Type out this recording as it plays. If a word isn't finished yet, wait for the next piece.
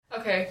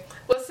Okay,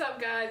 what's up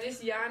guys?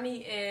 It's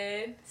Yanni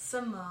and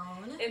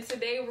Symone. And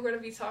today we're going to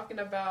be talking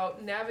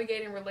about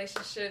navigating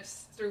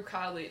relationships through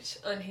college,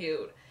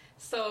 Unhealed.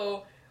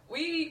 So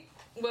you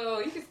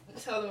can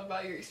tell them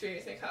about your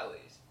experience in college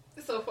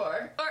so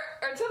far.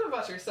 Or tell them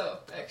about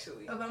yourself,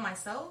 actually. About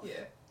myself?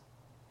 Yeah.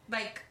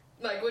 Like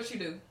what you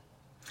do.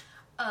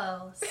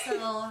 Oh, so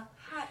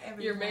hi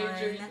everyone. Your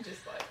major, you can just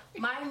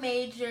My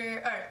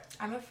major,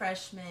 I'm a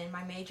freshman.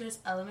 My major is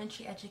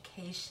elementary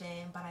education,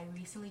 but I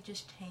recently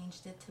just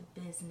changed it to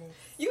business.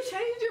 You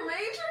changed your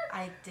major?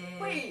 I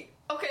did. Wait,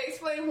 okay,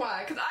 explain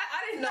why, because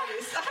I didn't know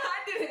this.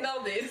 I didn't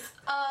know this.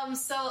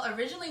 So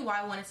originally why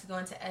I wanted to go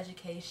into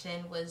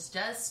education was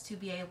just to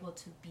be able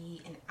to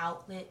be an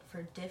outlet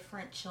for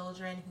different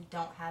children who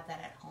don't have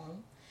that at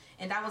home.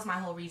 And that was my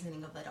whole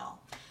reasoning of it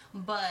all.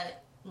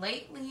 But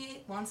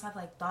lately, once I've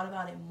thought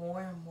about it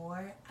more and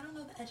more, I don't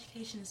know if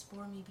education is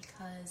for me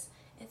because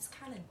it's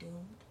kind of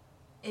doomed,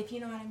 if you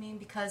know what I mean.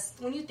 Because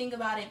when you think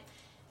about it,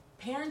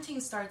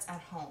 parenting starts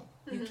at home.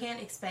 Mm-hmm. You can't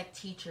expect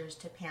teachers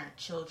to parent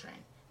children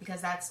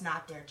because that's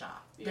not their job.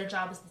 Yeah. Their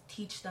job is to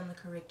teach them the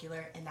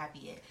curricular and that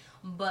be it.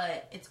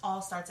 But it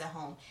all starts at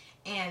home.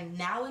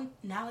 And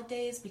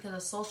nowadays, because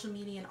of social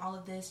media and all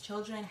of this,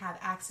 children have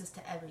access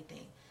to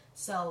everything.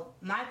 So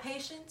my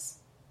patience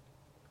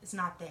is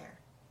not there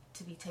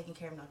to be taking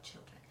care of no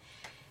children.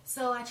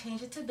 So I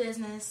changed it to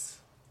business.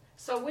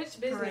 So which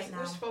business?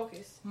 Which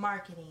focus?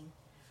 Marketing.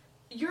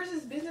 Yours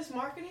is business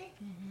marketing?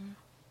 Mm-hmm.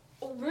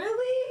 Oh,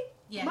 really?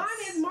 Yes. Mine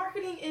is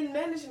marketing and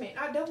management.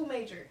 I double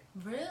major.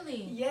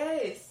 Really?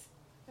 Yes.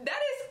 That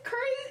is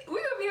crazy. We're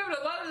going to be having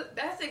a lot of...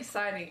 That's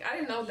exciting. I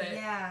didn't know that.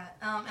 Yeah.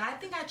 And I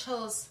think I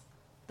chose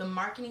the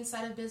marketing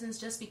side of business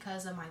just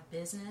because of my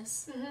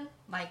business, mm-hmm.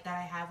 that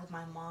I have with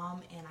my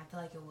mom, and I feel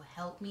like it will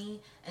help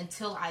me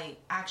until I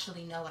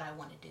actually know what I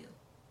want to do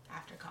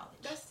after college.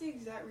 That's the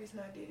exact reason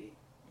I did it.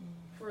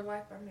 Mm-hmm. For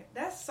life I met.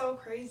 That's so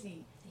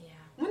crazy. Yeah.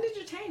 When did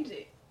you change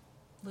it?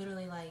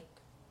 Literally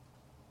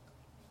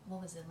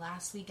what was it,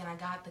 last week, and I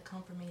got the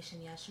confirmation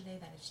yesterday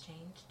that it's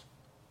changed.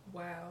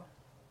 Wow.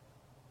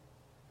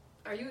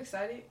 Are you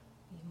excited?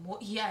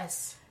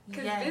 Yes.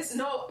 Because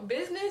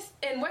business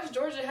in West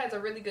Georgia has a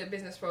really good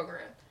business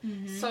program.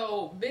 Mm-hmm.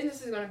 So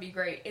business is going to be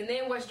great. And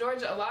then West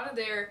Georgia, a lot of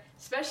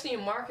especially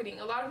in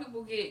marketing, a lot of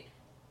people get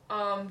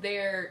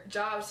their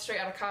jobs straight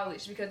out of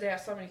college because they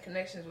have so many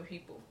connections with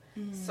people.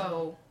 Mm-hmm.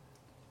 So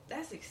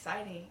that's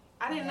exciting.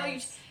 I didn't know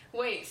you...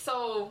 Wait,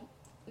 so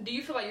do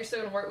you feel like you're still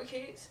going to work with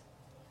kids?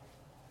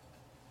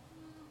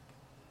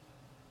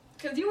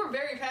 Because you were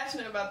very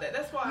passionate about that.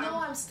 That's why. No,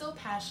 I'm still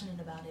passionate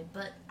about it,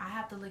 but I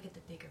have to look at the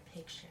bigger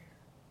picture.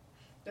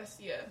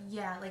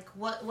 Yeah,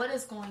 what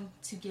is going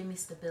to give me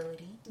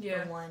stability,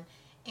 for one,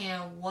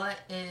 and what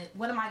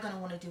am I going to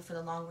want to do for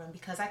the long run,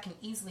 because I can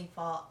easily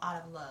fall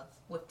out of love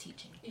with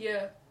teaching.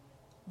 Yeah.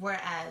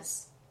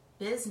 Whereas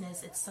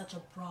business, it's such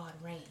a broad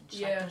range.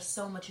 Yeah. There's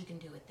so much you can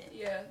do with it.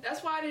 Yeah,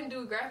 that's why I didn't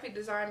do graphic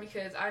design,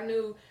 because I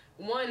knew,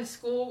 one,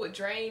 school would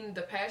drain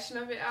the passion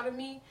of it out of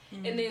me,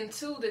 mm-hmm. and then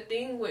two, the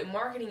thing with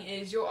marketing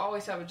is you'll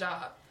always have a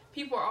job.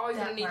 People are always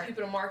going to need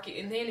people to market,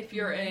 and then if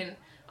you're mm-hmm. an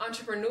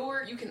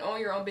entrepreneur, you can own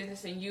your own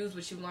business and use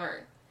what you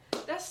learn.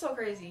 That's so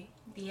crazy.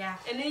 Yeah.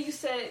 And then you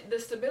said the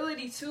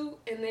stability too,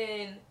 and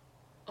then,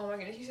 oh my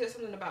goodness, you said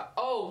something about,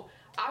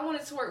 I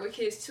wanted to work with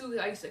kids too,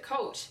 because I used to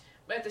coach.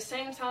 But at the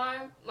same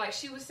time, like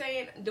she was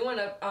saying, doing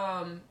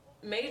a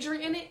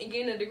majoring in it and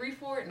getting a degree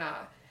for it, nah.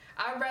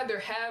 I'd rather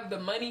have the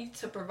money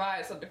to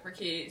provide something for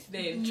kids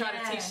than try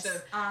to teach them.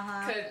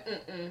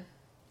 Because,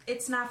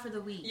 it's not for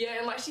the weak. Yeah,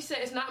 and like she said,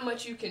 it's not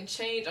much you can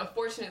change,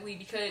 unfortunately,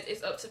 because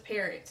it's up to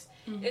parents.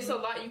 Mm-hmm. It's a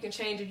lot you can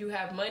change if you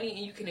have money and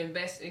you can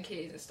invest in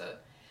kids and stuff.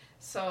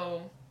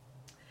 So,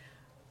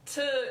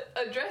 to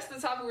address the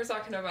topic we're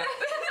talking about...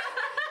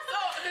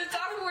 The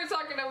topic we're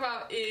talking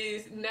about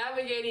is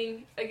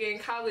navigating, again,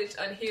 college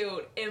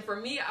unhealed. And for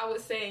me, I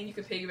was saying, you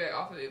can piggyback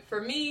off of it.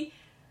 For me,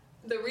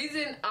 the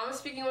reason I'm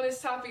speaking on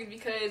this topic is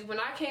because when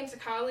I came to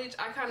college,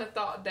 I kind of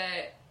thought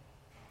that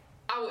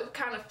I would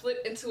kind of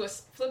flip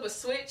a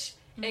switch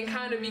and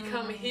kind of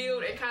become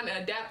healed and kind of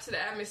adapt to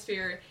the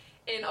atmosphere.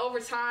 And over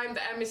time,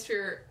 the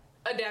atmosphere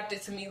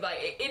adapted to me.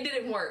 It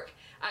didn't work.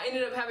 I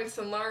ended up having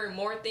to learn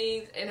more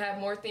things and have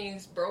more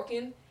things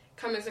broken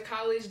coming to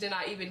college than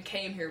I even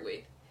came here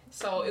with.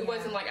 So it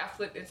wasn't like I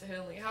flipped into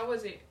healing. How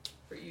was it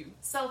for you?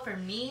 So for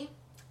me,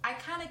 I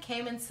kind of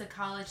came into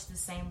college the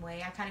same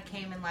way. I kind of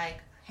came in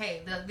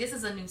hey, this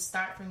is a new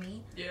start for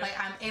me. Yeah.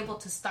 I'm able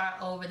to start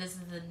over. This is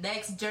the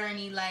next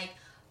journey.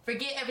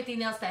 Forget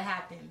everything else that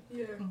happened.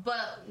 Yeah.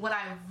 But what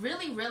I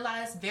really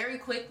realized very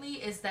quickly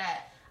is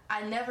that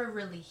I never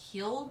really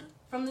healed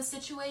from the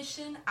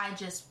situation. I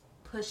just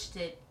pushed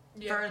it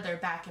further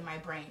back in my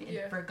brain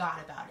and forgot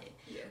about it.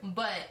 Yeah.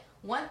 But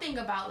one thing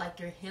about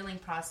your healing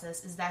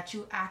process is that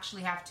you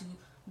actually have to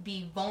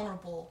be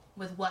vulnerable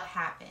with what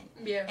happened.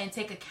 Yeah. And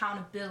take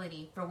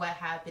accountability for what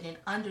happened and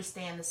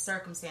understand the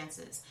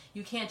circumstances.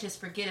 You can't just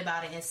forget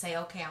about it and say,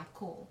 okay, I'm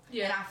cool.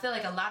 Yeah. And I feel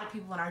like a lot of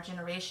people in our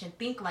generation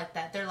think like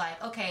that. They're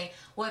like, okay,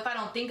 well, if I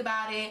don't think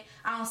about it,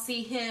 I don't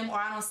see him or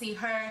I don't see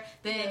her,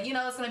 then, you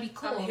know, it's going to be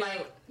cool.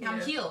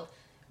 I'm healed.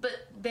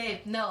 But,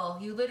 babe, no.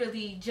 You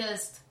literally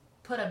just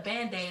put a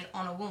Band-Aid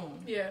on a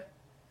wound. Yeah.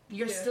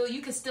 You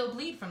can still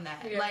bleed from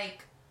that. Yeah.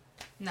 Like,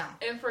 no.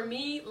 And for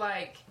me,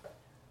 like,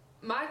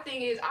 my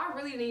thing is, I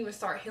really didn't even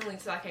start healing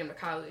until I came to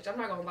college. I'm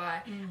not gonna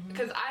lie.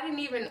 Because I didn't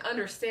even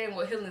understand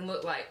what healing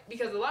looked like.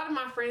 Because a lot of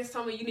my friends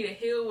told me you need to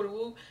heal with a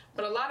whoop.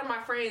 But a lot of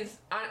my friends,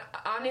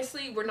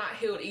 honestly, were not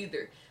healed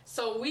either.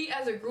 So we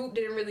as a group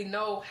didn't really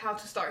know how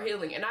to start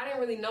healing. And I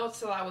didn't really know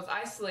till I was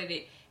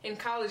isolated in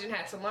college and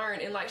had to learn.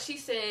 And like she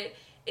said,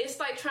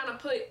 it's like trying to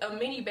put a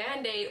mini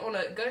Band-Aid on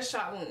a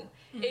gunshot wound.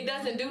 It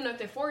doesn't do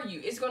nothing for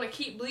you. It's going to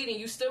keep bleeding.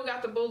 You still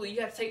got the bullet.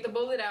 You have to take the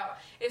bullet out.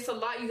 It's a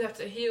lot you have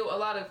to heal, a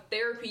lot of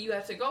therapy you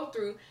have to go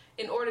through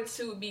in order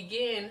to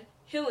begin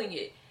healing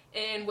it.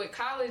 And with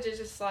college, it's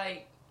just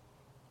like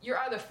you're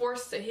either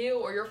forced to heal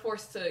or you're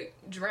forced to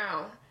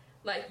drown.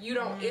 Like, you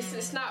don't,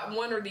 it's not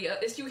one or the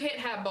other. You can't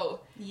have both.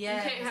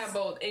 Yes. You can't have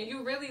both. And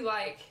you really,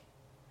 like,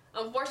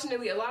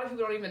 unfortunately, a lot of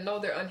people don't even know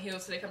they're unhealed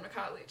until they come to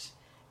college.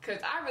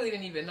 Because I really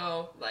didn't even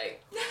know,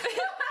 like,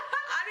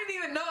 I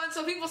didn't even know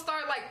until people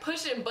start, like,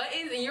 pushing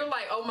buttons, and you're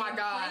like, oh my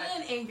God.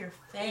 Playing in your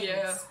face.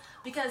 Yeah.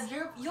 Because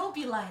you'll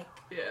be like,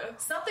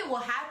 something will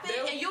happen,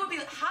 and you'll be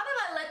like, how did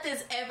I let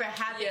this ever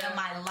happen in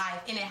my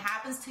life? And it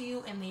happens to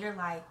you, and then you're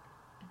like,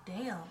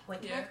 damn.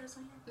 Wait, can I curse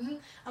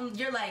on here?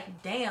 You're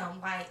like, damn,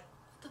 like,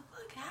 what the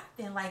fuck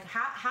happened? Like,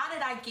 how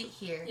did I get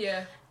here?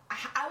 Yeah.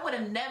 I would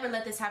have never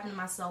let this happen to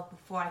myself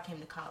before I came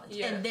to college.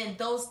 Yeah. And then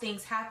those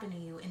things happen to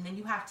you, and then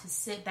you have to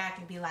sit back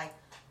and be like,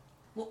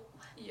 what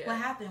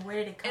happened? Where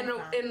did it come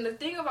from? And the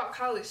thing about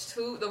college,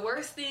 too, the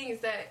worst thing is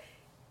that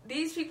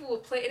these people will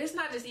play, and it's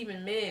not just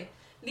even men,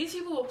 these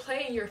people will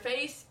play in your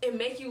face and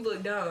make you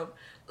look dumb.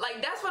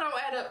 Like, that's what I'll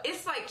add up.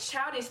 It's like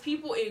childish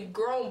people in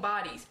grown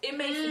bodies. It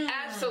makes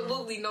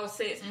absolutely no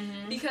sense.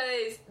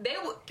 Because they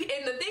will,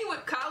 and the thing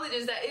with college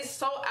is that it's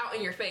so out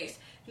in your face.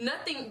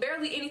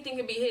 Barely anything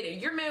can be hidden.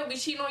 Your man will be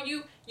cheating on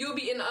you. You'll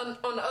be on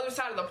the other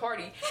side of the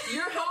party.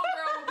 Your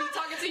homegirl will be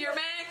talking to your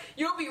man.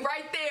 You'll be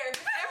right there.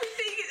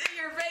 Everything is in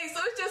your face. So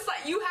it's just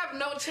like you have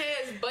no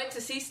chance but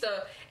to see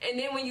stuff. And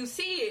then when you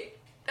see it,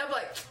 I'm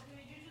like,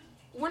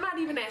 we're not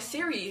even that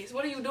serious.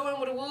 What are you doing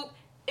with a whoop?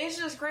 It's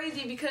just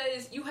crazy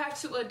because you have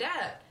to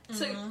adapt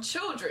to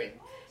children.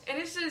 And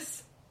it's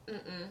just,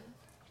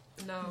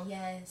 no.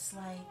 Yes,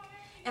 like,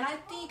 and I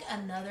think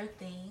another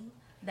thing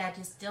that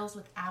just deals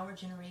with our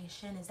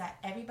generation is that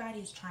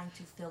everybody's trying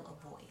to fill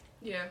a void.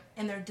 Yeah.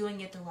 And they're doing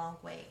it the wrong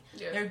way.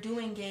 Yeah. They're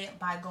doing it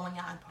by going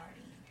out and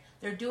partying.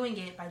 They're doing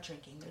it by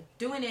drinking. They're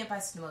doing it by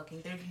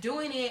smoking. They're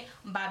doing it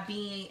by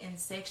being in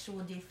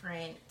sexual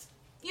different...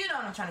 You know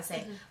what I'm trying to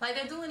say. Like,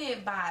 they're doing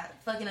it by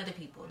fucking other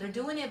people. They're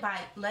doing it by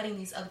letting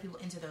these other people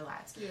into their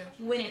lives. Yeah.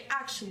 When in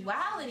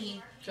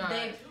actuality,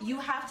 you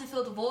have to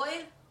fill the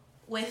void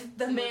with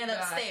the man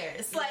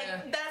upstairs.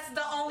 Like, that's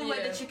the only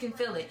way that you can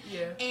fill it.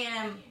 Yeah.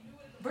 And...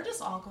 we're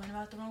just all going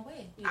about the wrong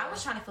way. Yeah. I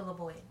was trying to fill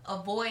a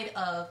void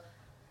of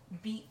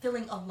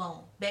feeling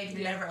alone. Baby,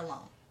 you're never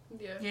alone.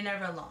 Yeah. You're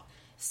never alone.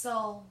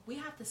 So we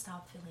have to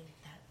stop feeling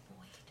that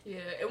void.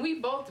 Yeah, and we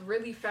both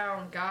really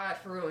found God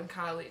for real in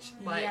college.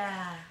 Like,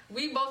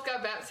 we both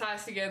got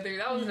baptized together.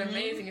 That was an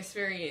amazing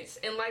experience.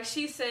 And like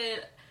she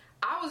said,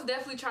 I was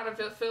definitely trying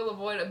to fill a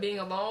void of being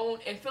alone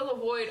and fill a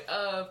void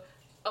of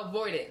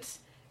avoidance.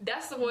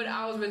 That's the void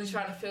I was really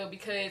trying to fill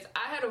because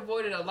I had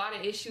avoided a lot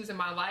of issues in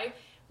my life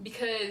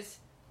because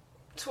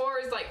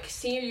towards like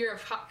senior year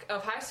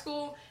of high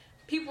school,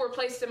 people were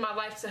placed in my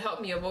life to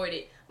help me avoid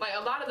it. Like,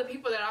 a lot of the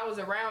people that I was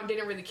around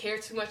didn't really care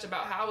too much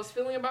about how I was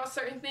feeling about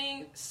certain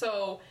things,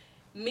 so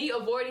me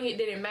avoiding it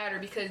didn't matter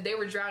because they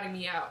were drowning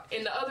me out.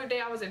 And the other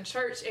day I was in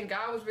church and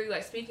God was really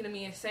like speaking to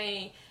me and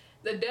saying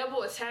the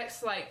devil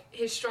attacks like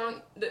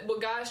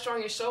what God's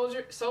strongest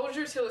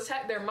soldiers, he'll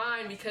attack their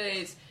mind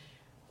because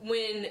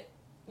when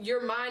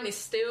your mind is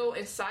still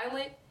and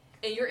silent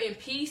and you're in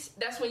peace,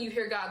 that's when you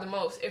hear God the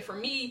most. And for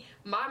me,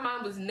 my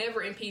mind was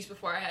never in peace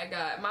before I had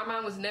God. My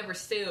mind was never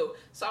still.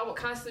 So I would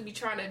constantly be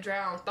trying to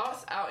drown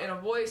thoughts out and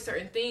avoid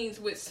certain things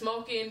with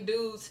smoking,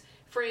 dudes,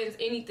 friends,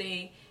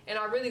 anything. And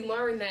I really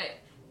learned that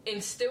in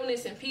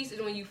stillness and peace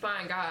is when you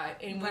find God.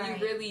 And when you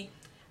really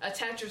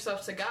attach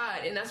yourself to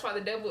God. And that's why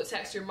the devil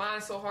attacks your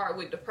mind so hard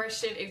with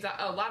depression,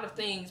 a lot of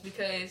things.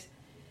 Because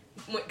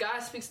when God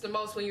speaks the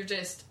most when you're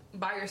just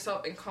by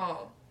yourself and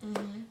calm.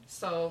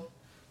 So...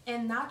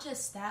 and not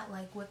just that,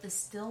 like with the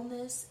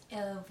stillness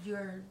of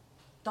your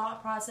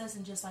thought process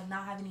and just like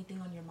not having anything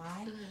on your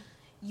mind,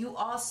 you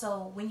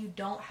also, when you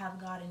don't have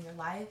God in your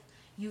life,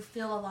 you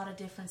feel a lot of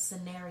different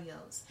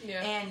scenarios.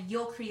 Yeah. And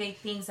you'll create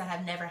things that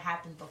have never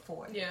happened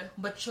before. Yeah.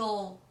 But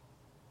you'll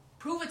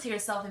prove it to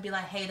yourself and be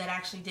like, hey, that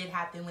actually did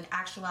happen, when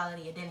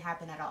actuality it didn't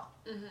happen at all.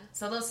 Mm-hmm.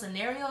 So those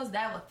scenarios,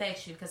 that will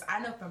affect you, because I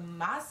know for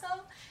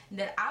myself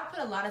that I put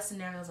a lot of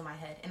scenarios in my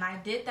head, and I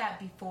did that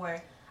before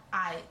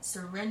I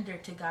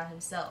surrendered to God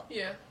himself.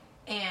 Yeah.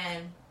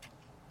 And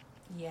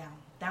yeah,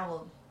 that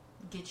will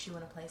get you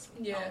in a place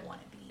where you don't want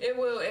to be. It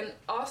will. And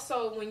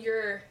also when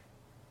you're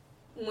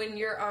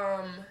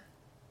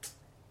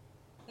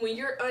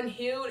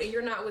unhealed and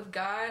you're not with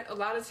God, a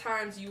lot of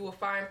times you will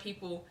find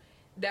people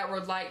that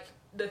were like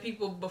the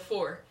people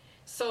before.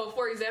 So,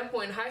 for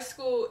example, in high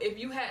school, if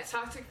you had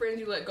toxic friends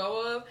you let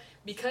go of,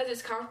 because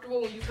it's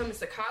comfortable, when you come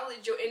into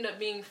college, you'll end up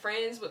being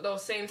friends with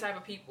those same type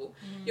of people.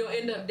 Mm-hmm. You'll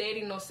end up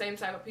dating those same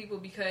type of people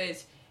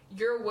because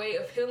your way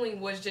of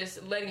healing was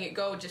just letting it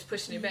go, just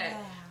pushing it back.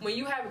 When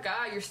you have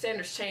God, your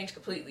standards change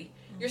completely.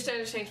 Mm-hmm. Your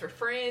standards change for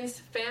friends,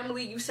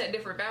 family. You set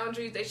different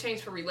boundaries. They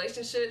change for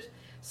relationships.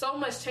 So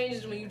much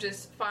changes when you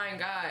just find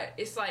God.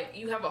 It's like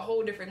you have a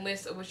whole different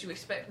list of what you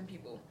expect from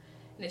people.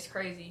 And it's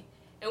crazy.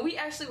 And we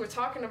actually were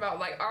talking about,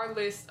 like, our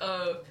list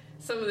of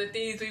some of the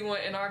things we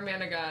want in our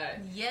man of God.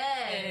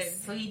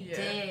 Yes, and, we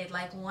did.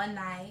 Like, one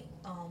night,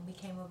 we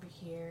came over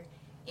here,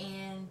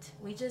 and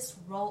we just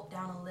wrote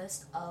down a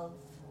list of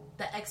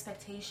the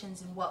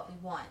expectations and what we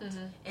want.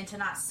 Mm-hmm. And to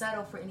not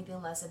settle for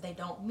anything less if they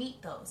don't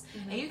meet those.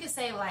 Mm-hmm. And you can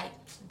say, like,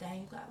 dang,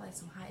 you got, like,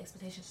 some high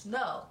expectations.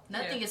 No,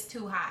 nothing is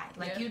too high.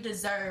 Like, you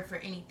deserve for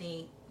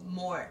anything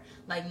more.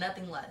 Like,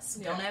 nothing less.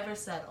 Don't ever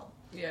settle.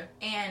 Yeah.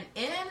 And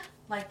in,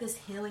 like, this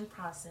healing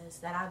process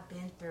that I've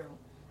been through,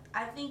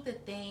 I think the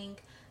thing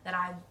that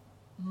I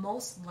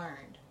most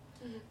learned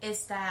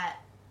is that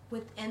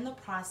within the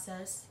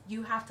process,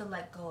 you have to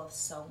let go of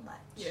so much.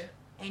 Yeah.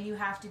 And you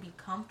have to be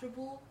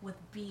comfortable with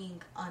being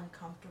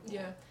uncomfortable.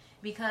 Yeah.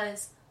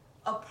 Because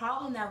a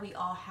problem that we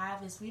all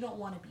have is we don't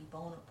want to be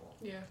vulnerable.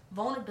 Yeah.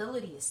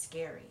 Vulnerability is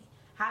scary.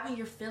 Having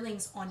your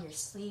feelings on your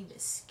sleeve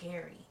is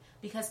scary.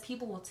 Because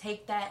people will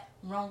take that,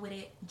 run with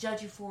it,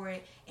 judge you for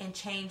it, and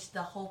change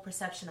the whole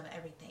perception of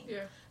everything.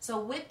 Yeah. So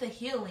with the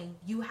healing,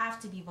 you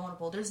have to be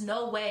vulnerable. There's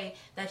no way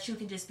that you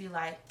can just be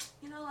like,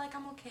 you know, like,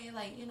 I'm okay,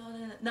 like, you know,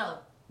 no.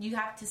 You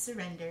have to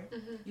surrender.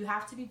 Mm-hmm. You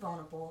have to be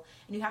vulnerable.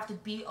 And you have to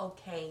be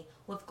okay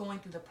with going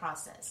through the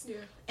process. Yeah.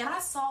 And I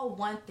saw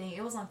one thing,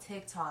 it was on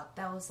TikTok,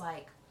 that was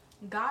like,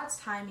 God's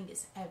timing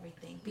is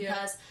everything.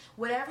 Because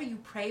whatever you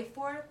pray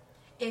for,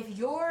 if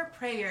your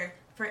prayer,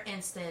 for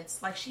instance,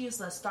 like she used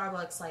a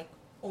Starbucks like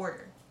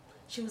order.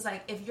 She was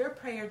like, if your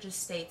prayer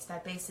just states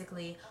that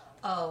basically,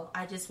 oh,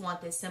 I just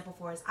want this simple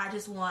for us. I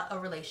just want a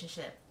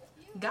relationship.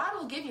 God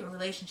will give you a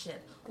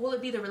relationship. Will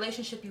it be the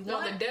relationship you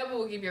want? No, the devil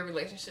will give you a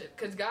relationship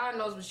because God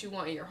knows what you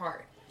want in your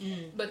heart.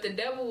 Mm. But the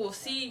devil will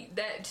see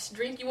that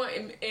drink you want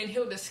and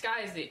he'll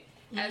disguise it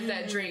as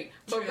that drink.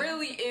 But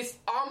really, it's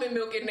almond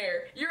milk in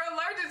there. You're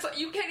allergic to,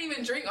 you can't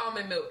even drink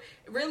almond milk.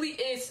 Really,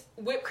 it's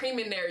whipped cream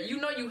in there. You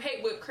know you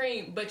hate whipped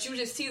cream, but you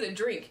just see the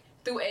drink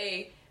through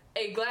a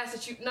glass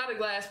that you, not a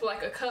glass, but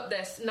like a cup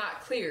that's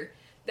not clear.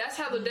 That's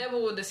how the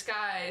devil will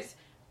disguise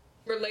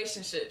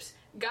relationships.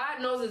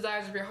 God knows the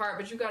desires of your heart,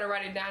 but you got to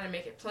write it down and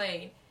make it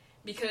plain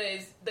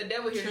because the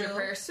devil hears your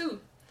prayers too.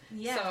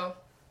 Yeah. So,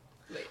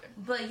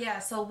 but yeah,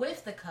 so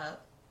with the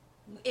cup,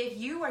 if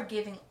you are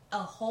giving a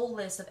whole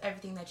list of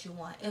everything that you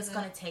want, it's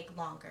going to take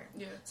longer.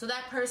 Yeah. So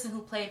that person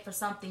who played for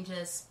something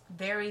just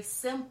very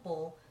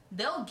simple,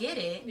 they'll get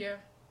it. Yeah.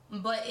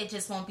 But it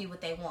just won't be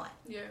what they want.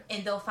 Yeah.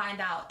 And they'll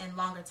find out in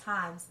longer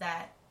times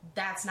that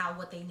that's not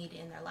what they needed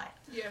in their life.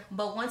 Yeah.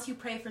 But once you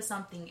pray for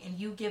something and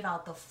you give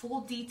out the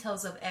full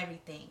details of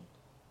everything,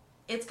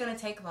 it's going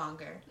to take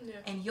longer. Yeah.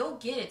 And you'll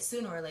get it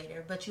sooner or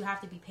later, but you have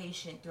to be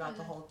patient throughout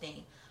the whole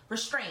thing.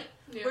 Restraint.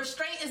 Yeah.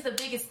 Restraint is the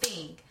biggest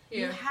thing. Yeah.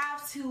 You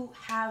have to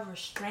have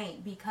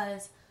restraint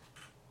because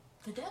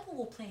the devil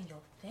will play in your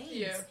face.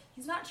 Yeah.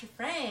 He's not your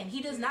friend.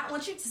 He does not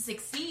want you to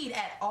succeed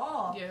at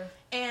all. Yeah.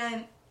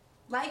 And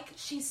like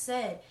she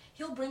said,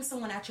 he'll bring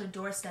someone at your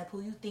doorstep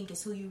who you think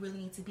is who you really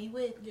need to be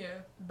with. Yeah.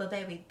 But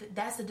baby,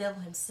 that's the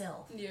devil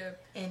himself. Yeah.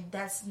 And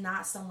that's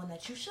not someone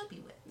that you should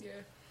be with. Yeah.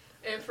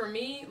 And for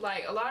me,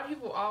 like, a lot of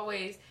people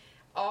always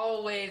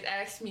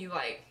ask me,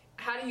 like,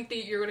 how do you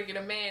think you're going to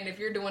get a man if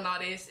you're doing all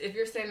this? If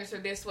your standards are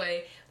this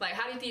way, like,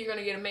 how do you think you're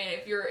going to get a man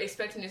if you're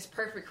expecting this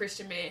perfect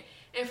Christian man?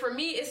 And for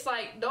me, it's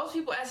like, those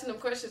people asking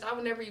them questions, I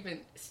would never even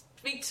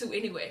speak to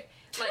anyway.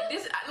 Like,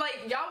 this,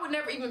 like, y'all would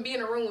never even be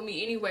in a room with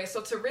me anyway.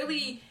 So to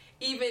really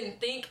even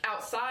think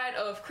outside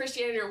of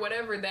Christianity or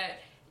whatever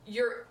that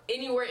you're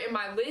anywhere in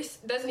my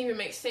list doesn't even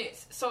make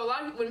sense. So a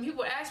lot of, when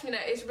people ask me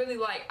that, it's really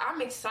like,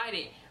 I'm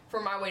excited for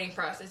my waiting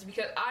process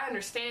because I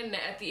understand that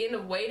at the end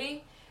of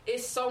waiting,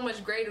 it's so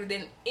much greater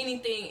than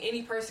anything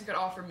any person could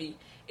offer me.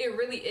 It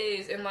really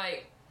is. And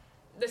like,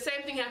 the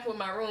same thing happened with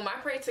my room. I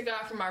prayed to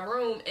God for my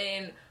room,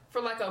 and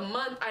for like a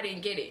month, I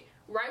didn't get it.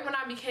 Right when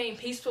I became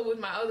peaceful with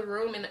my other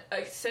room and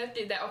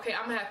accepted that, okay,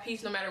 I'm gonna have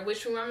peace no matter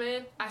which room I'm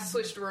in, I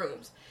switched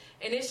rooms.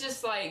 And it's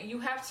just like,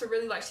 you have to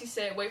really, like she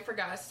said, wait for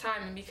God's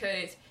timing,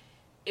 because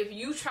if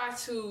you try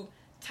to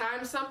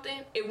time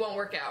something, it won't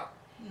work out.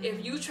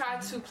 If you try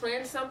to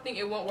plan something,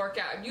 it won't work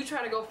out. If you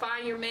try to go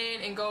find your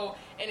man and go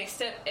and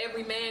accept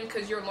every man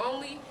because you're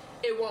lonely,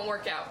 it won't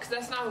work out, because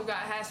that's not who God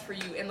has for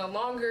you. And the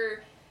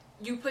longer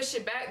you push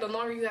it back, the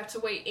longer you have to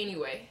wait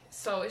anyway.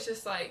 So it's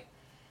just like,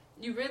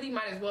 you really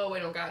might as well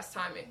wait on God's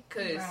timing,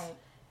 because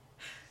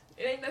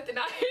it ain't nothing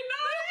out here.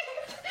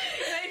 No,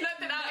 it ain't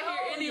nothing out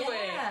here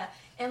anyway. Yeah.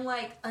 And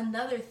like,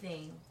 another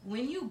thing,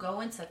 when you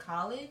go into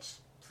college,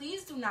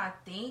 please do not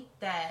think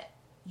that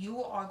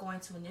you are going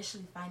to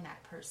initially find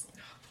that person.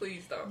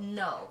 Please don't.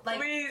 No. Like,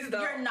 please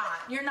don't.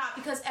 You're not.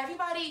 Because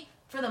everybody,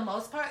 for the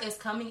most part, is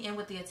coming in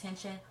with the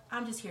intention,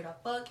 I'm just here to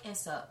fuck and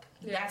suck.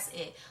 Yeah. That's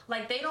it.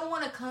 Like, they don't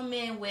want to come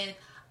in with,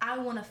 I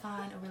want to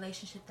find a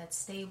relationship that's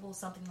stable,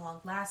 something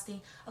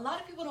long-lasting. A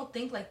lot of people don't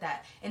think like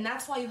that. And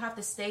that's why you have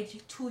to stay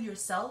to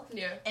yourself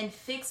and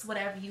fix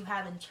whatever you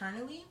have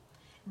internally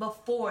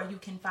before you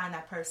can find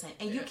that person.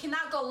 And you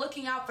cannot go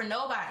looking out for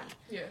nobody.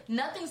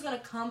 Nothing's going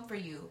to come for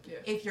you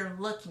if you're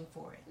looking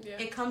for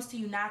it. It comes to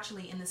you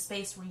naturally in the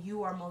space where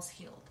you are most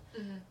healed.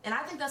 And I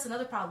think that's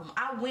another problem.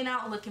 I went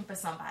out looking for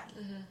somebody.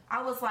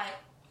 I was like,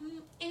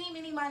 any,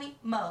 mini, money,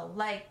 mo.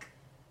 Like,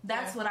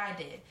 that's what I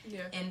did.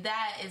 And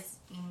that is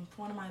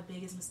one of my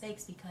biggest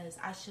mistakes, because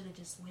I should have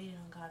just waited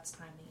on God's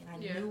timing, and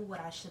I knew what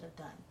I should have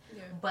done.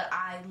 But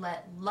I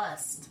let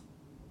lust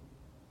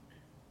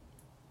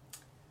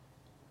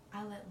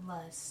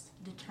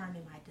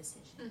determine my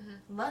decision.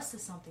 Lust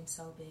is something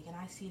so big, and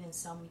I see it in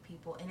so many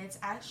people, and it's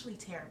actually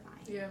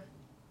terrifying.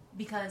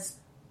 Because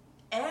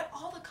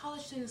all the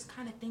college students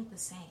kind of think the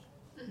same.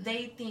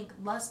 They think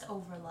lust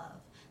over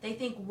love. They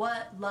think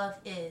what love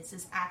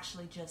is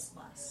actually just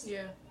lust.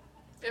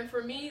 And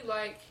for me,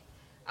 like,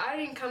 I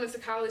didn't come into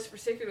college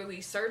particularly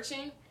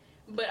searching,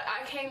 but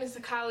I came into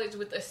college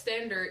with a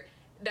standard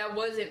that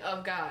wasn't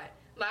of God.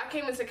 Like, I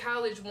came into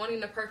college wanting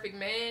the perfect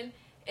man,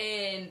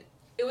 and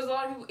it was a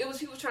lot of people, it was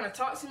people trying to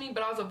talk to me,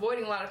 but I was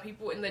avoiding a lot of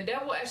people, and the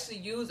devil actually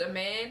used a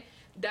man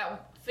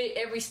that fit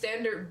every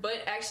standard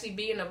but actually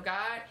being of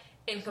God,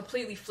 and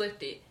completely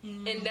flipped it.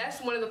 And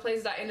that's one of the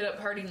places I ended up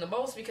hurting the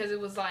most, because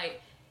it was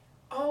like,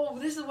 oh,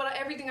 this is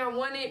everything I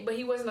wanted, but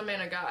he wasn't a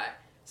man of God.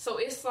 So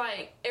it's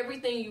like,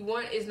 everything you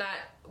want is not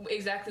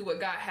exactly what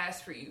God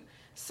has for you.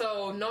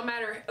 So no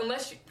matter,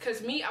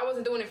 because me, I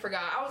wasn't doing it for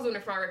God. I was doing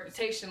it for my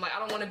reputation. Like, I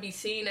don't want to be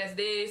seen as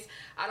this.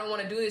 I don't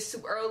want to do this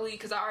too early,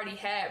 because I already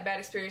had bad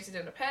experiences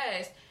in the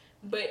past.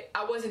 But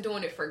I wasn't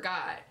doing it for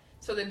God.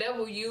 So the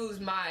devil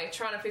used my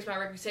trying to fix my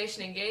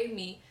reputation and gave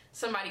me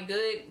somebody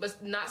good,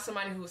 but not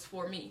somebody who was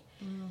for me.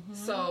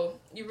 So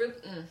you really,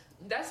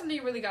 that's something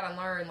you really got to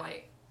learn.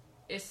 Like,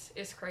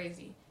 it's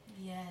crazy.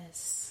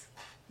 Yes.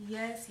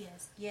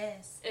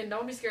 And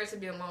don't be scared to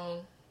be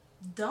alone.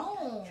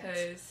 Don't.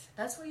 Because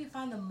that's where you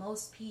find the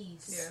most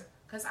peace.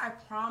 Because I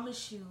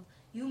promise you,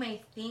 you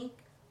may think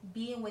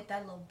being with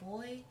that little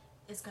boy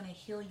is going to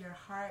heal your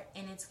heart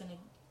and it's going to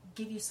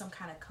give you some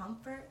kind of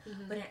comfort.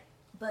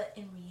 But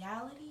in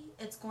reality,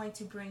 it's going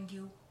to bring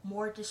you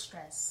more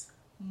distress,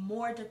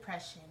 more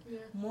depression,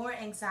 more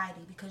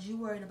anxiety, because you're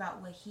worried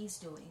about what he's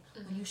doing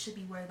when you should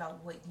be worried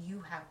about what you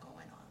have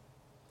going on.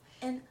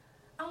 And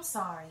I'm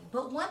sorry,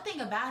 but one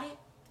thing about it,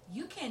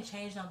 you can't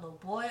change no little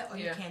boy, or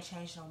you can't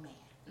change no man.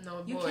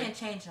 No, you can't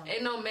change them.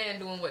 Ain't no man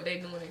doing what they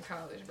doing in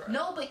college, bro.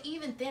 No, but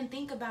even then,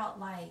 think about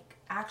like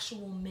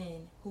actual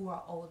men who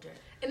are older.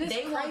 And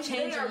they won't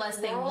change unless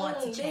they want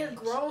to change. They're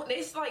grown.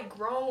 It's like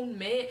grown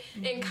men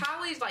in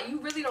college. Like, you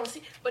really don't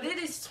see, but it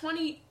is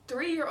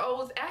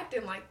 23-year-olds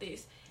acting like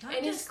this,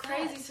 and it's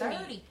crazy to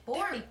 30, me.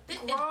 40,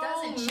 it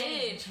doesn't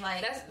change.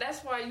 Like, that's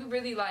why you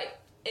really like.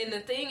 And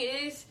the thing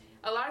is,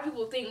 a lot of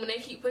people think when they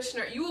keep pushing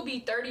her, you will be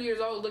 30 years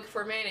old looking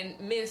for a man, and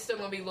men still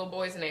gonna be little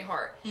boys in their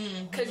heart,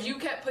 because you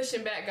kept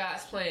pushing back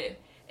God's plan.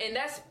 And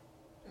that's,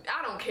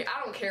 I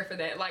don't care for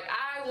that. Like,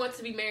 I want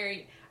to be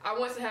married. I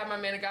want to have my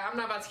man of God. I'm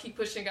not about to keep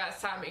pushing God's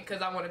timing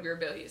because I want to be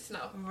rebellious.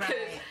 No, because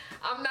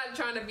I'm not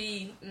trying to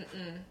be.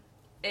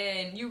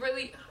 And you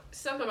really,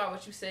 something about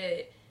what you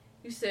said.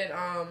 You said,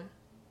 oh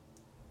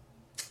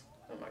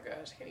my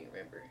gosh, I can't even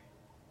remember.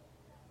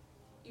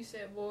 You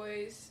said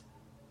boys.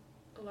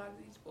 A lot of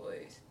these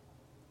boys.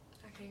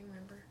 I can't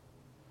remember.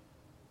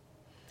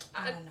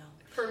 I don't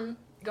know.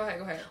 Go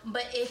ahead.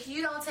 But if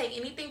you don't take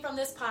anything from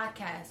this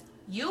podcast,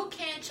 you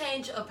can't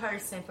change a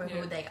person for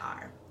who they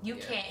are. You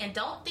can't. And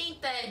don't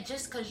think that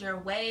just because your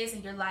ways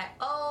and you're like,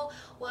 oh,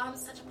 well, I'm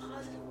such a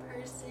positive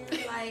person.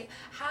 Like,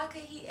 how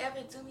could he ever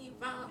do me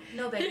wrong?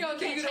 No, baby. He gonna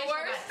do you the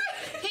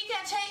worst. He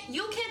can't change.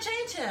 You can't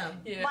change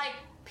him. Yeah. Like,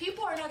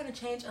 people are not going to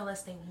change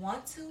unless they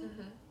want to.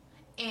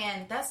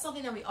 And that's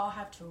something that we all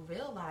have to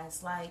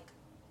realize. Like,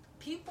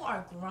 people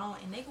are grown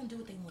and they're going to do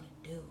what they want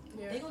to do.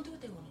 They're going to do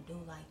what they want to do.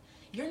 Like,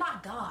 you're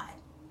not God.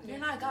 You're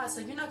not God,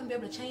 so you're not going to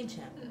be able to change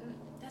him.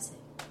 That's it.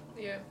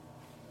 Yeah.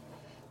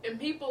 And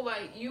people,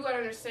 like, you gotta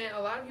understand,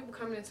 a lot of people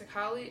coming into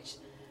college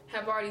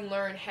have already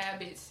learned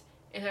habits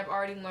and have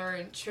already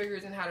learned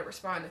triggers and how to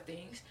respond to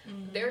things.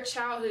 Their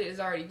childhood is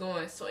already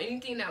gone, so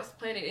anything that was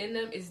planted in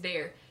them is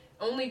there.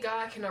 Only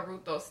God can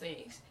uproot those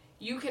things.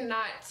 You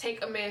cannot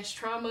take a man's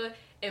trauma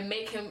and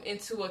make him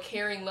into a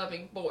caring,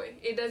 loving boy.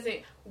 It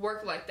doesn't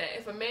work like that.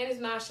 If a man is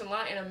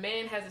nonchalant and a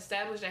man has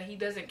established that he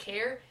doesn't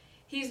care,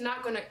 he's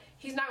not gonna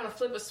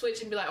flip a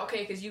switch and be like,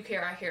 okay, because you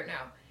care, I care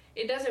now.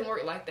 It doesn't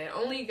work like that.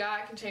 Only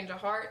God can change a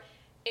heart.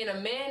 And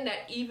a man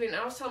that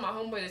I was telling my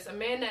homeboy this, a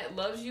man that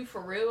loves you for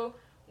real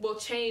will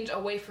change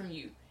away from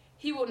you.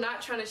 He will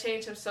not try to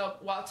change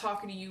himself while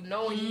talking to you,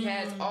 knowing he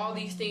has all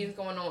these things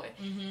going on.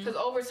 Because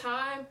over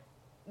time,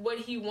 what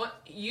he want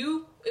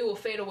you, it will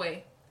fade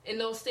away. And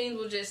those things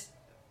will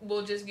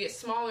just get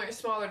smaller and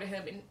smaller to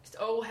him, and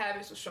old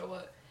habits will show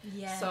up.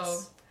 Yes.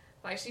 So,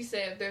 like she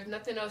said, if there's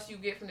nothing else you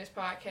get from this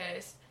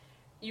podcast,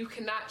 you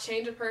cannot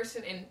change a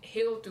person and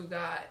heal through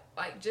God.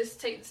 Like,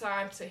 just take the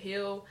time to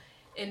heal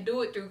and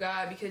do it through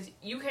God, because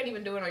you can't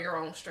even do it on your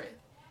own strength.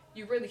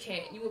 You really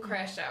can't. You will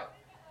crash out.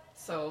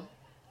 So,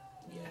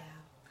 yeah.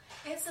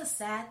 It's a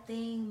sad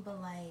thing,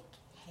 but like,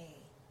 hey,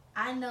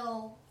 I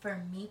know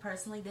for me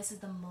personally, this is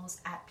the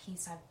most at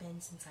peace I've been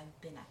since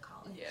I've been at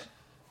college. Yeah.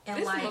 And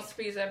this like, is the most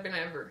peace I've been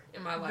ever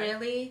in my life.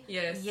 Really?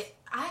 Yes. Yeah,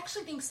 I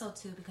actually think so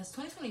too, because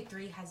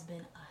 2023 has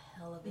been a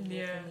hell of a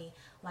year for me.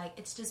 Like,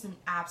 it's just been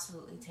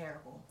absolutely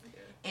terrible.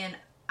 Yeah. And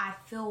I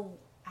feel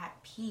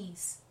at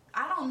peace.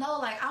 I don't know,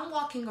 like, I'm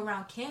walking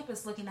around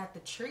campus looking at the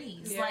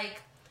trees. Yeah.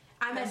 Like,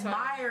 I'm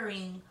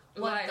admiring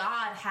what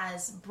God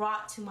has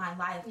brought to my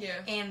life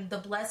and the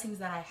blessings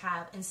that I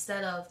have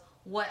instead of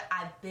what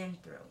I've been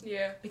through.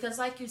 Yeah. Because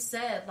like you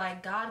said,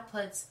 like, God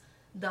puts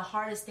the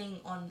hardest thing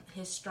on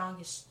his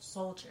strongest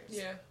soldiers.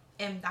 Yeah.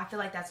 And I feel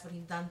like that's what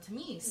he's done to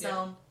me.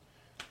 So,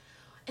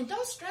 and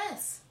don't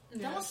stress.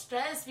 Yeah. Don't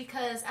stress,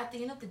 because at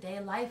the end of the day,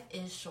 life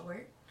is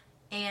short.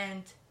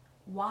 And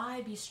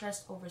why be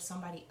stressed over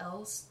somebody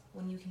else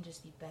when you can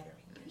just be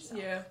bettering yourself?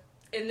 Yeah.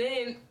 And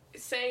then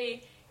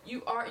say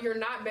you're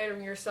not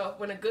bettering yourself.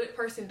 When a good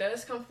person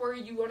does come for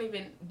you, you won't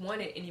even want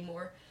it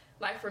anymore.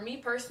 Like, for me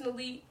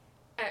personally,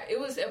 it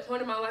was a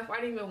point in my life where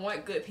I didn't even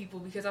want good people,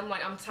 because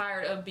I'm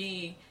tired of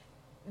being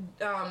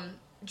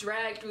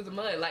dragged through the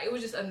mud. Like, it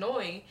was just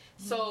annoying.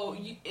 So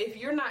if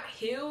you're not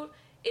healed,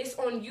 it's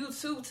on you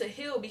too to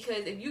heal,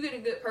 because if you get a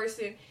good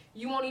person,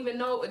 you won't even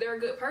know they're a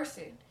good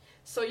person.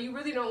 So you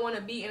really don't want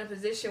to be in a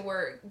position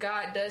where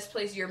God does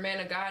place your man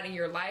of God in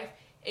your life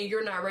and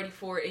you're not ready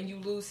for it and you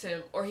lose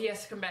him, or he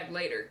has to come back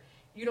later.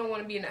 You don't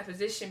want to be in that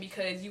position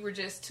because you were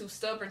just too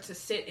stubborn to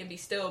sit and be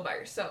still by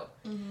yourself.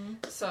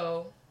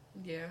 So,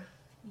 yeah.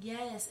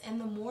 Yes,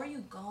 and the more you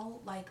go,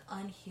 like,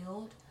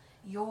 unhealed,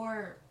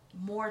 you're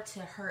more to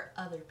hurt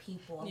other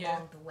people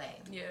along the way.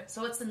 Yeah.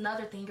 So it's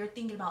another thing. You're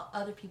thinking about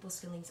other people's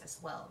feelings as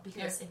well.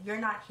 Because if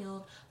you're not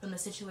healed from the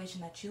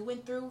situation that you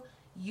went through,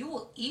 you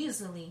will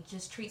easily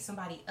just treat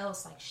somebody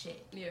else like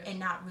shit and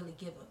not really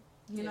give them.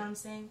 You know what I'm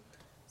saying?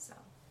 So,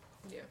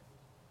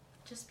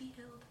 just be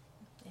healed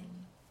and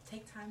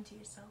take time to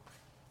yourself.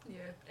 Yeah.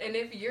 And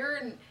if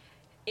you're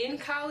in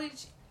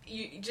college,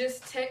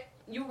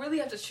 you really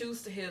have to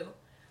choose to heal.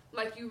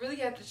 Like, you really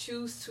have to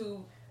choose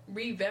to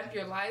revamp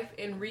your life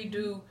and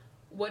redo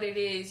what it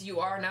is you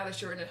are now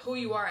that you're who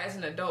you are as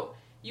an adult.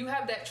 You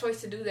have that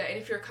choice to do that. And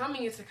if you're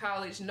coming into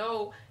college,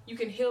 no, you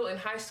can heal in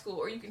high school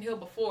or you can heal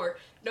before.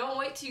 Don't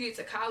wait till you get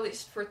to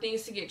college for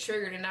things to get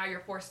triggered and now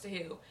you're forced to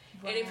heal.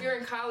 Right. And if you're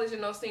in college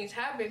and those things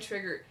have been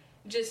triggered,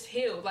 just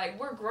heal. Like,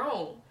 we're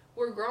grown.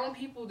 We're grown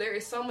people. There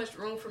is so much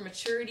room for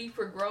maturity,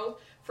 for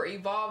growth, for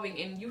evolving.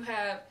 And you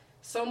have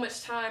so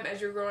much time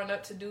as you're growing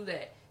up to do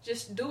that.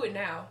 Just do it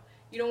now.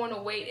 You don't want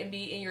to wait and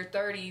be in your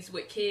 30s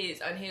with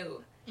kids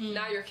unhealed.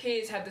 Now your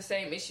kids have the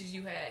same issues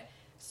you had.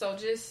 So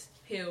just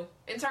heal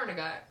and turn to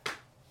God.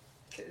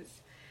 Because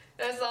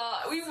that's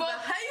all. We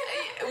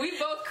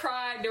both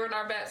cried during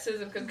our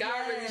baptism because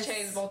God really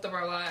changed both of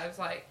our lives.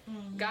 Like,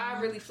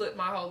 God really flipped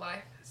my whole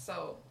life.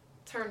 So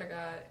turn to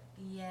God.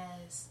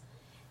 Yes.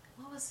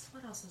 What else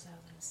was I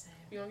going to say?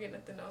 You don't get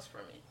nothing else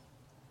from me.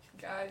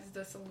 God is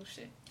the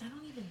solution. I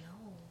don't even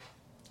know.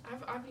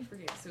 I be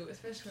forgetting too,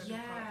 especially on the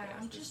podcast.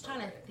 I'm just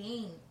trying to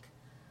think.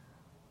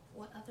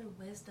 What other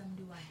wisdom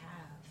do I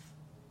have?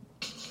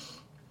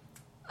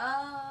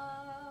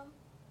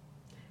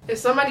 If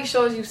somebody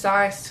shows you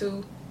signs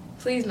too,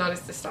 please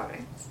notice the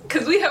signs.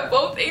 Because we have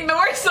both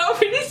ignored so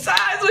many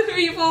signs with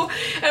people,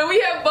 and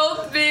we have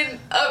both been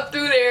up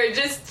through there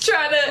just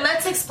trying to.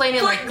 Let's explain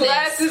it like this. Put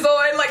glasses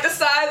on, like the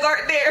signs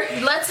aren't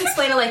there. Let's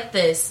explain it like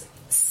this.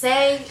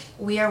 Say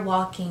we are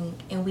walking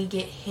and we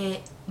get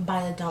hit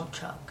by a dump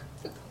truck.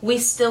 We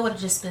would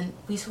have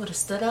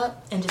stood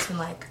up and just been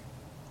like,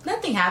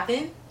 nothing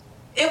happened.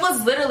 It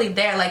was literally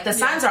there. Like, the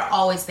signs are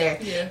always there.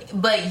 Yeah.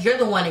 But you're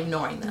the one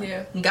ignoring them.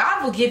 Yeah.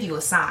 God will give you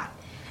a sign.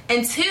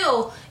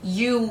 Until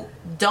you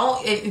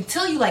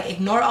like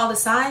ignore all the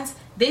signs,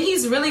 then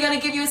he's really going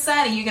to give you a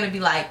sign and you're going to be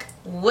like,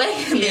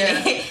 wait a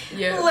minute.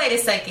 Yeah. Wait a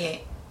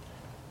second.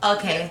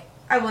 Okay.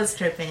 I was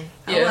tripping.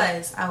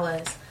 I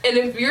was. And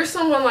if you're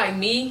someone like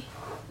me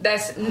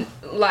that's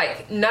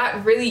like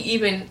not really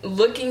even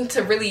looking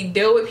to really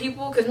deal with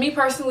people, because me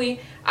personally,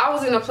 I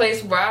was in a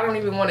place where I don't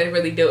even want to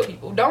really deal with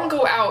people. Don't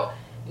go out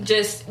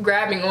just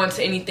grabbing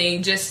onto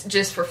anything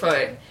just for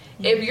fun.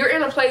 If you're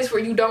in a place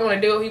where you don't want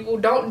to deal with people,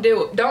 don't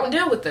deal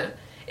with them.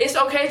 It's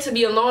okay to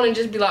be alone and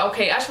just be like,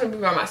 okay, I just want to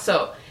be by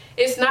myself.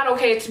 It's not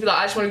okay to be like,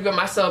 I just want to be by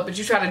myself, but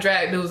you try to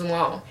drag dudes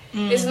along.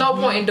 It's no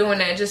point in doing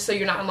that just so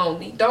you're not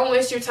lonely. Don't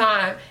waste your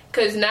time,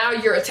 because now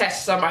you're attached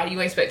to somebody you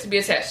expect to be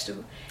attached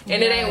to.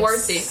 And it ain't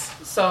worth it.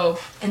 So,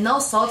 and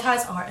those soul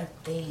ties are a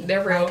thing.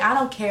 They're real. Like, I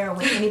don't care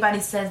what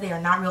anybody says they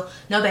are not real.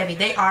 No, baby,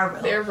 they are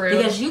real. They're real.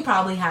 Because you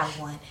probably have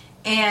one.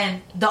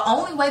 And the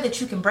only way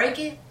that you can break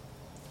it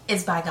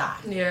is by God.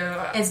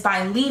 Yeah. It's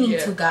by leaning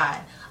to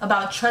God,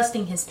 about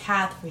trusting his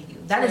path for you.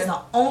 That is the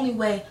only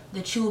way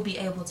that you will be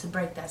able to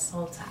break that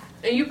soul tie.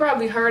 And you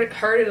probably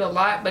heard it a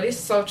lot, but it's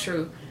so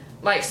true.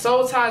 Like,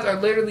 soul ties are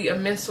literally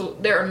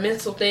they're a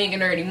mental thing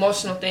and they're an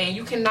emotional thing.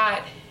 You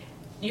cannot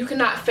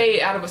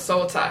fade out of a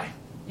soul tie.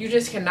 You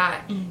just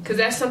cannot, because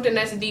that's something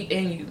that's deep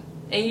in you,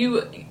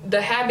 and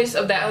the habits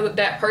of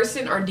that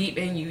person are deep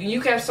in you. And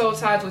you can have soul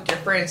ties with your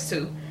friends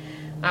too.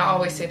 I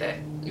always say that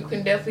you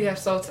can definitely have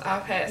soul ties.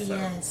 I've had some.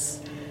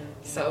 Yes.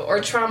 So,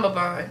 or trauma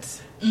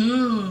bonds.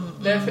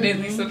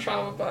 Definitely some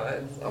trauma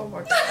bonds. Oh my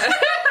god.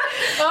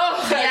 Oh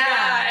my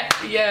god.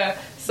 Yeah.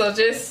 So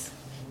just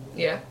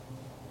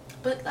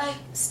But like,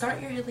 start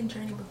your healing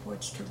journey before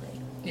it's too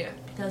late. Yeah.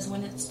 Because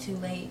when it's too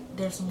late,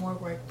 there's more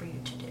work for you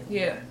to do.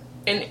 Yeah.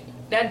 And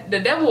that the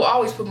devil will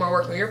always put more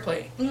work on your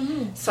plate.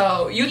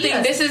 So you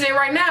think this is it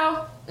right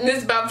now, and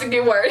it's about to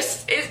get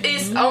worse.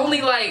 It's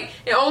only like,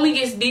 it only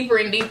gets deeper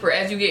and deeper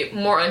as you get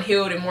more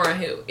unhealed and more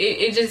unhealed.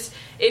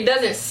 It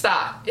doesn't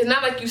stop. It's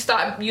not like you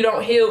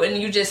don't heal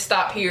and you just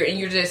stop here and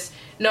you're just,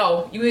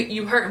 no,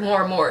 you hurt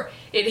more and more.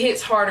 It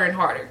hits harder and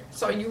harder.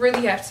 So you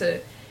really have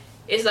to,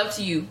 it's up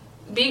to you.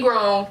 Be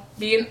grown,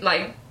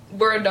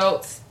 we're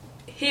adults,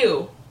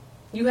 heal.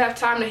 You have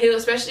time to heal,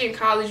 especially in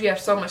college. You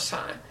have so much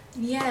time.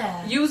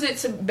 Yeah. Use it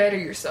to better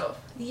yourself.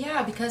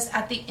 Yeah, because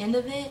at the end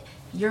of it,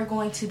 you're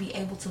going to be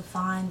able to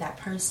find that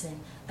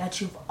person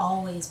that you've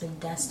always been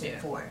destined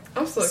for.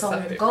 I'm so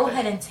excited. So go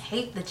ahead and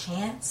take the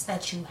chance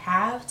that you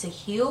have to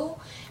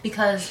heal,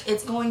 because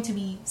it's going to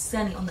be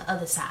sunny on the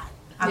other side.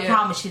 I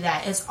promise you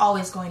that. It's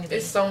always going to be.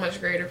 It's so much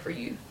greater for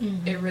you.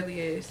 It really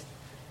is.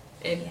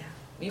 And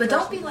but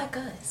don't be like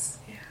us.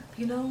 Yeah.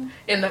 You know?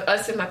 And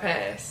us in the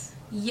past.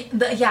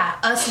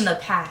 Us in the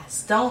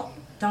past. Don't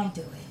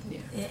do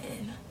it. Yeah.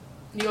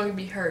 You're going to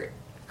be hurt,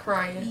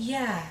 crying.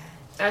 Yeah.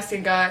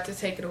 Asking God to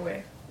take it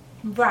away.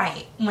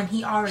 Right. When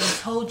he already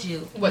told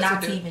you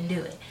not to even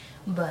do it.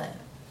 But,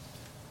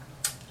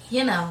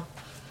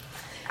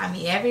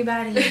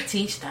 everybody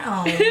teach their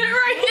own.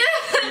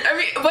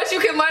 Right. But you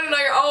can learn it on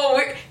your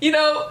own.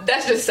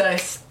 That's just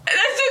us. That's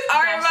just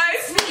our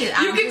advice.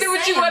 You can do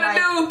what you want to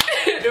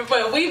do.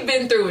 But we've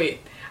been through it.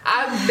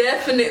 I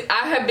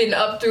have been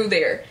up through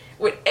there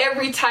with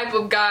every type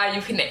of guy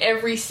you can,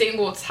 every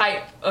single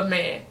type of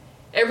man,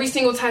 every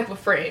single type of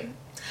friend.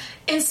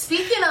 And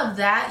speaking of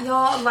that,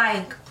 y'all,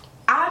 I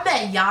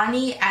met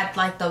Yanni at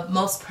the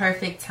most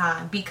perfect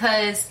time,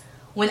 because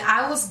when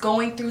I was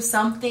going through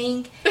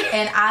something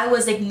and I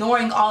was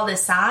ignoring all the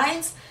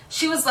signs,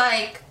 she was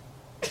like,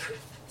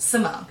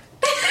 Symone.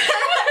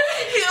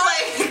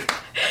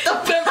 The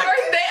first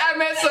day I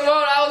met Symone,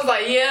 I was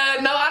like,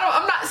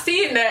 I'm not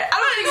seeing that.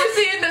 I'm not even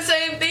seeing the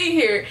same thing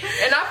here.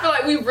 And I feel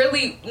like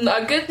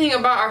a good thing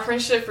about our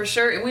friendship for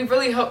sure, we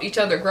really helped each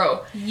other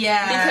grow.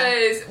 Yeah.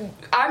 Because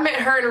I met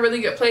her in a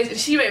really good place, and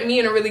she met me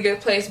in a really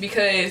good place,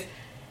 because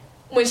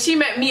when she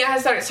met me, I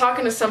had started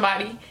talking to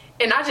somebody,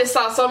 and I just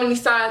saw so many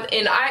signs,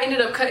 and I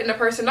ended up cutting the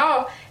person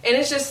off. And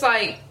it's just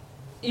like,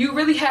 you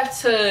really have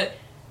to,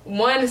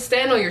 one,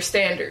 stand on your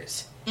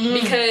standards.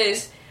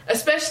 Because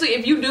especially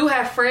if you do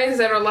have friends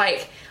that are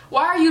like,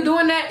 why are you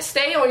doing that?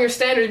 Stay on your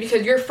standards,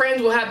 because your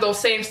friends will have those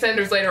same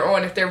standards later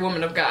on if they're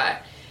women of God.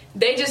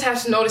 They just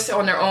have to notice it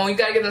on their own. You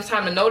got to give them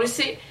time to notice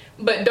it,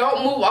 but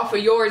don't move off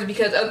of yours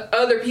because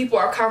other people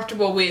are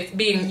comfortable with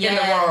being in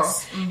the wrong.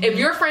 If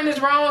your friend is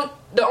wrong,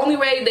 the only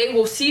way they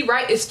will see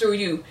right is through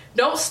you.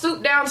 Don't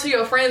stoop down to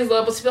your friend's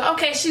level to be like,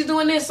 okay, she's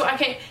doing this, so I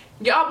can't.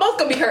 Y'all both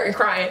gonna be hurt and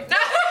crying. Now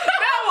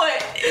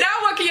what?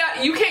 Now what can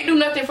y'all? You can't do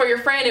nothing for your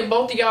friend, and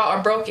both of y'all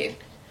are broken.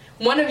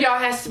 One of y'all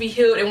has to be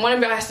healed, and one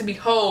of y'all has to be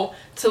whole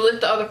to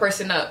lift the other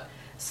person up.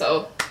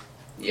 So,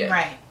 yeah.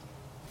 Right.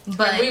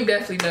 But and we've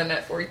definitely done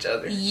that for each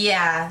other.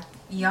 Yeah.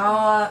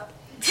 Y'all.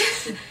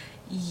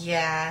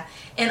 Yeah.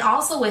 And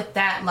also with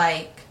that,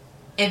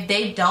 if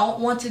they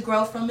don't want to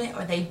grow from it,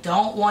 or they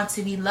don't want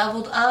to be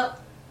leveled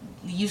up,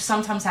 you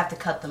sometimes have to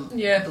cut them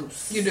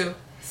loose. You do.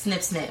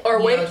 Snip, snip. Or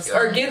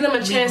give them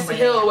a chance to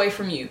heal away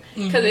from you.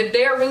 Because if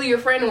they're really your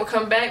friend and will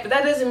come back, but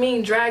that doesn't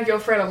mean drag your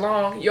friend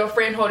along, your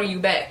friend holding you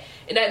back.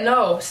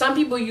 And some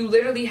people you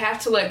literally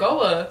have to let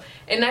go of.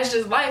 And that's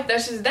just life.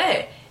 That's just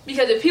that.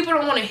 Because if people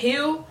don't want to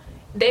heal,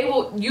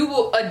 you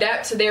will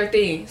adapt to their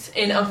things.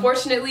 And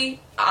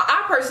unfortunately,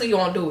 I personally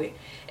won't do it.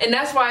 And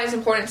that's why it's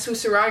important to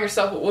surround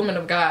yourself with women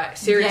of God.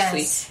 Seriously.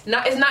 Yes.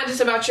 It's not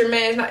just about your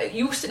man.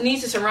 You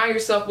need to surround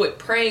yourself with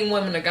praying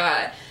women of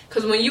God.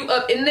 Because when you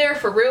up in there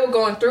for real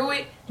going through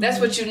it, that's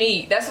what you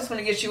need. That's what's going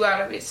to get you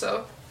out of it.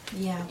 So,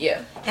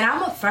 Yeah. And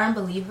I'm a firm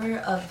believer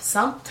of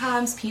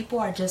sometimes people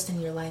are just in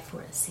your life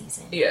for a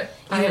season. Yeah.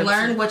 You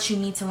learn what you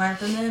need to learn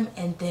from them,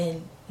 and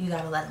then you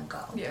gotta let them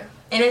go. Yeah.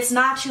 And it's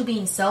not you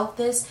being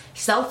selfish.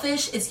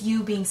 Selfish is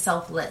you being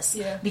selfless.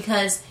 Yeah.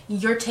 Because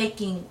you're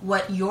taking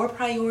what your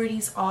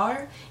priorities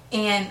are.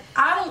 And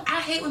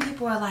I hate when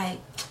people are like,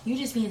 you're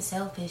just being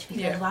selfish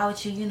because why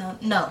would you,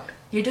 no.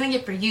 You're doing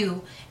it for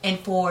you and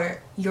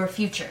for your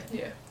future.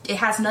 Yeah. It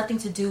has nothing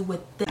to do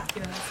with this.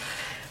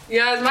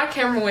 Yeah. Guys, my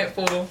camera went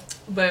full,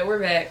 but we're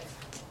back.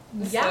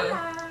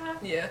 Yeah.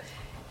 So, yeah.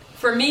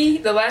 For me,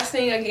 the last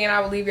thing, again, I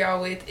will leave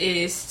y'all with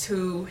is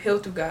to heal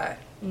through God.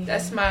 Mm-hmm.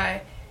 That's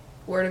my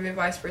word of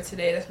advice for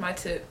today. That's my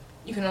tip.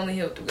 You can only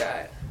heal through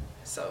God.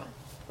 So,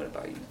 what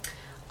about you?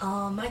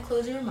 My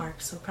closing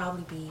remarks would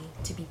probably be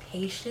to be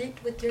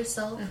patient with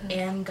yourself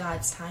and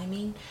God's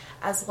timing,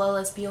 as well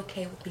as be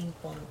okay with being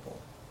vulnerable.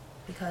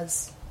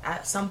 Because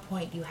at some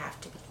point, you have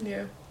to be.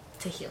 Yeah.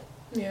 To heal.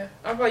 Yeah.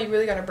 I thought you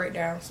really got to break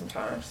down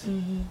sometimes.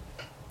 Mm-hmm.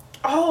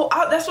 Oh,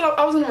 that's what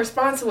I was going to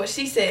respond to what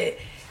she said.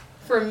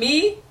 For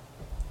me,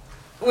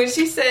 when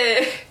she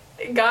said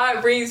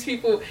God brings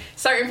people,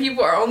 certain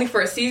people are only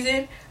for a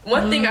season,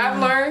 one thing I've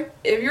learned,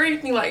 if you're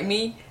anything like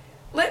me,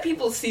 let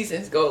people's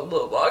seasons go a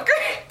little longer.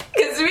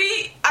 Because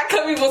I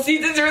cut people's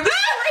seasons really like,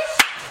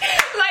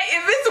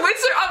 if it's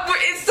winter,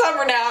 it's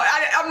summer now.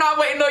 I'm not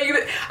waiting on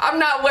you. I'm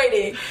not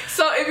waiting.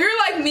 So if you're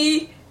like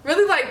me,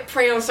 really like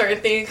pray on certain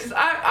things. Because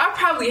I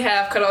probably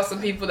have cut off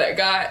some people that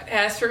God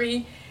has for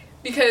me.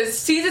 Because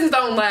seasons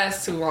don't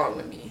last too long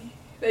with me.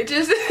 They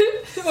just...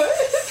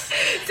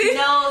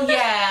 No,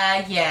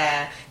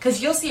 yeah.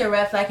 Because you'll see a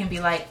red flag and be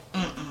like,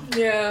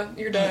 yeah,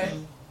 you're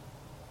done.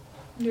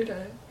 You're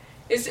done.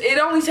 It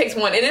only takes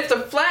one. And if the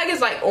flag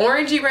is like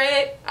orangey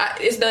red,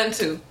 it's done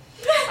too.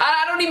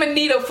 I don't even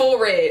need a full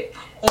red.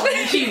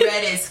 Orangey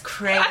red is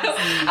crazy.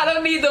 I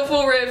don't need the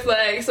full red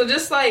flag. So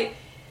just like,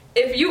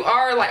 if you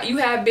are like, you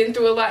have been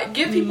through a lot,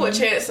 give people a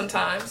chance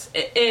sometimes.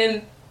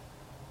 And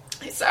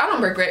so I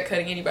don't regret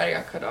cutting anybody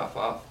I cut off,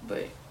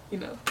 but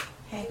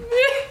Hey.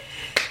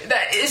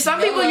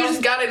 Some people you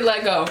just gotta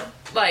let go.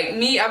 Like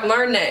me, I've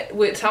learned that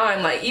with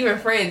time. Like even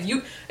friends,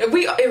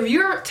 if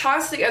you're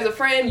toxic as a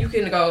friend, you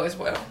can go as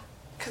well.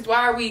 Cause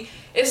why are we?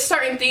 It's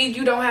certain things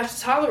you don't have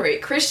to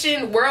tolerate.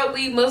 Christian,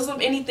 worldly,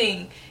 Muslim,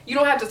 anything. You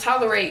don't have to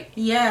tolerate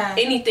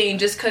anything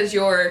just cause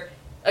you're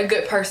a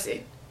good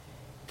person.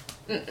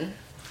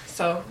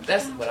 So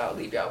that's what I'll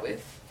leave y'all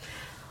with.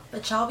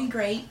 But y'all be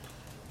great.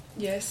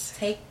 Yes.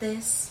 Take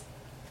this.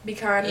 Be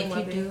kind and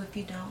loving. If you do, if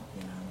you don't,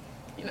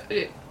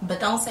 But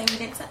don't say we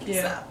didn't say so.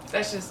 Yeah,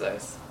 that's just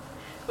us.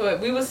 But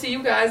we will see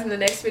you guys in the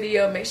next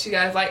video. Make sure you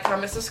guys like,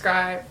 comment,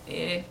 subscribe,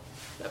 and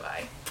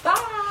bye-bye.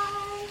 Bye.